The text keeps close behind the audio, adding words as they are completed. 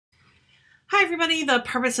Hi everybody, the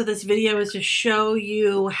purpose of this video is to show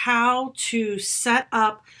you how to set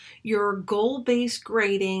up your goal-based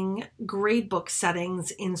grading gradebook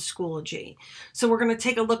settings in Schoology. So we're going to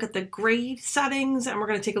take a look at the grade settings and we're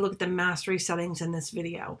going to take a look at the mastery settings in this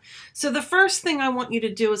video. So the first thing I want you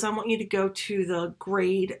to do is I want you to go to the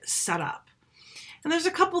grade setup. And there's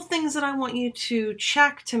a couple things that I want you to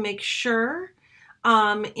check to make sure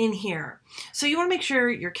in here. So you want to make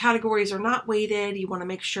sure your categories are not weighted. You want to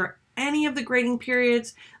make sure any of the grading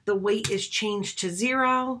periods, the weight is changed to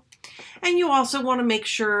 0. And you also want to make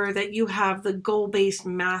sure that you have the goal-based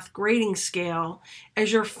math grading scale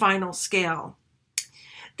as your final scale.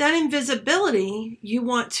 Then in visibility, you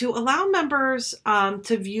want to allow members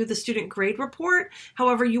to view the student grade report.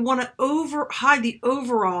 However, you want to hide the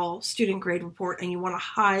overall student grade report and you want to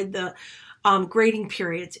hide the grading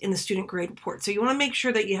periods in the student grade report. So you want to make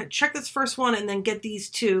sure that you check this first one and then get these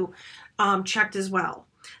two checked as well.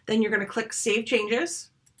 Then you're going to click Save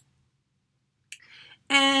Changes.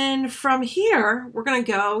 And from here, we're going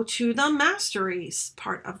to go to the Masteries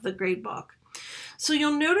part of the gradebook. So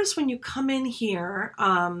you'll notice when you come in here,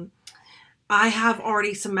 I have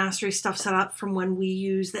already some Mastery stuff set up from when we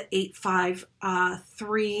use the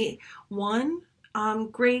 8531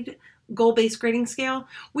 grade goal-based grading scale.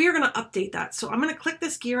 We are going to update that. So I'm going to click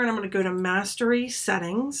this gear and I'm going to go to Mastery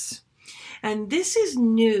Settings. And this is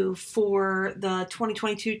new for the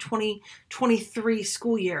 2022-2023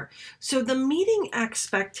 school year. So the meeting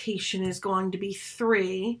expectation is going to be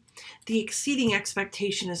 3. The exceeding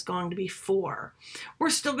expectation is going to be 4. We're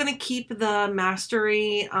still going to keep the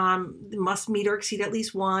mastery, must meet or exceed at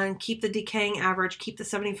least 1, keep the decaying average, keep the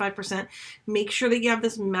 75%. Make sure that you have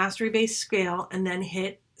this mastery-based scale and then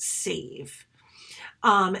hit Save.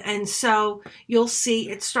 And so you'll see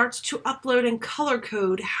it starts to upload and color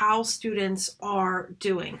code how students are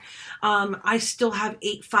doing. I still have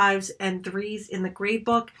 8 5s and 3s in the grade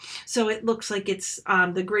book, so it looks like it's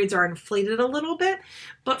the grades are inflated a little bit.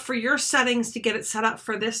 But for your settings to get it set up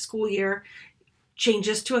for this school year, change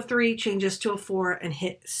this to a 3, change this to a 4, and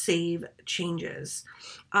hit Save Changes.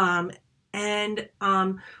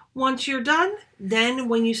 Once you're done, then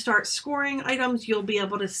when you start scoring items, you'll be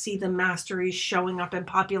able to see the masteries showing up and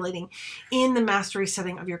populating in the mastery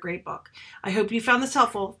setting of your gradebook. I hope you found this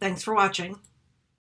helpful. Thanks for watching.